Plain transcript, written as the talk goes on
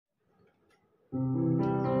Most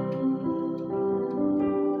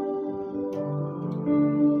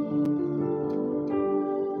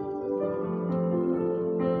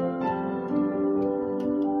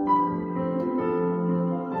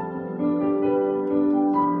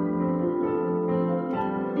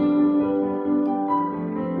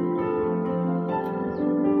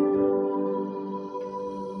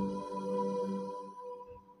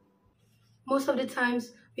of the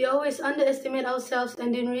times, we always underestimate ourselves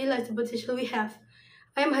and didn't realize the potential we have.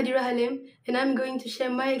 I am Hadhirah Halim, and I'm going to share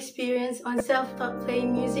my experience on self-taught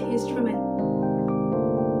playing music instrument.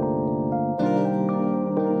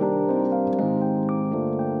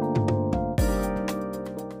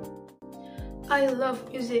 I love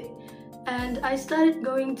music, and I started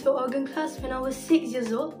going to organ class when I was 6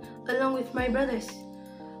 years old, along with my brothers.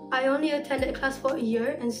 I only attended class for a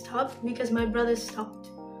year and stopped because my brothers stopped.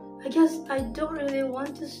 I guess I don't really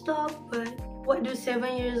want to stop, but what do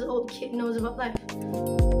 7 years old kid knows about life?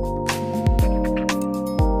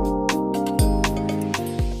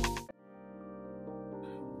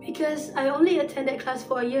 Because I only attended class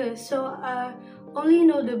for a year, so I only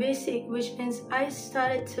know the basic, which means I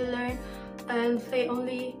started to learn and play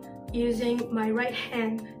only using my right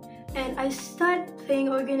hand. And I started playing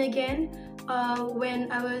organ again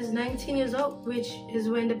when I was 19 years old, which is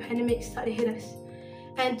when the pandemic started hit us.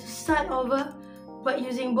 And to start over, but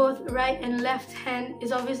using both right and left hand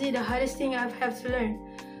is obviously the hardest thing I've had to learn.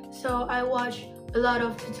 So I watch a lot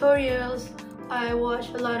of tutorials, I watch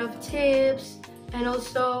a lot of tips, and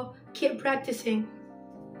also keep practicing.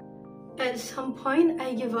 At some point,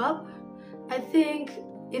 I give up. I think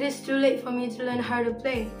it is too late for me to learn how to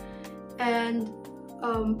play, and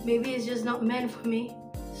maybe it's just not meant for me.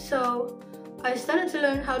 So I started to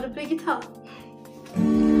learn how to play guitar.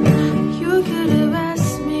 You could have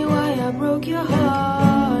asked me why I broke your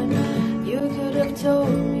heart. You could have told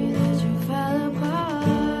me that you fell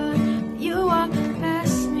apart. You walked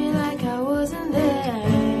past me like I wasn't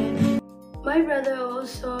there. My brother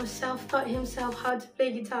also self-taught himself how to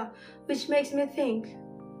play guitar, which makes me think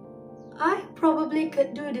I probably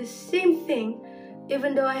could do the same thing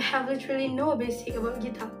even though I have literally no basic about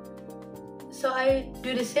guitar. So I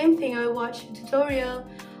do the same thing. I watch a tutorial,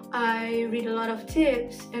 I read a lot of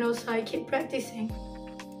tips, and also I keep practicing.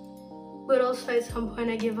 But also at some point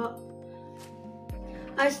I give up.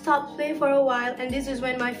 I stopped playing for a while, and this is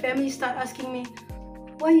when my family started asking me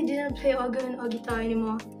why you didn't play organ or guitar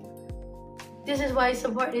anymore. This is why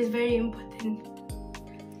support is very important.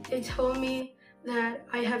 They told me that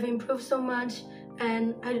I have improved so much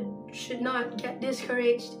and I should not get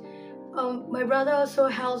discouraged. My brother also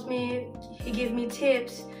helps me. He gave me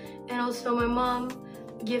tips, and also my mom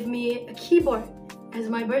gave me a keyboard as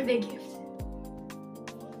my birthday gift.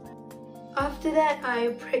 After that, I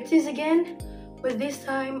practice again, but this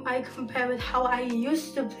time I compare with how I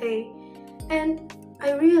used to play, and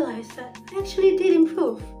I realized that I actually did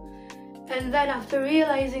improve. And then after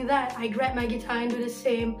realizing that, I grab my guitar and do the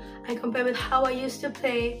same. I compare with how I used to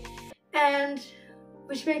play, and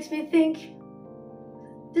which makes me think,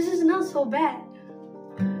 this is not so bad.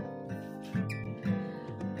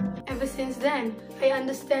 Ever since then, I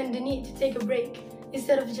understand the need to take a break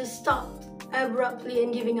instead of just stopped abruptly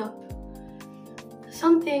and giving up.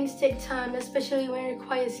 Some things take time, especially when it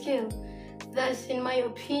requires skill. Thus, in my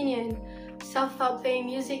opinion, self-taught playing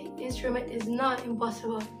music instrument is not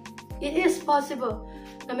impossible. It is possible.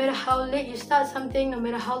 No matter how late you start something, no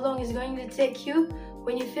matter how long it's going to take you,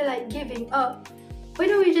 when you feel like giving up, why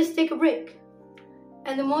don't we just take a break?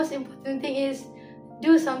 And the most important thing is,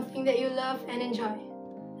 do something that you love and enjoy.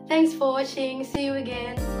 Thanks for watching. See you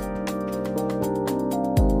again.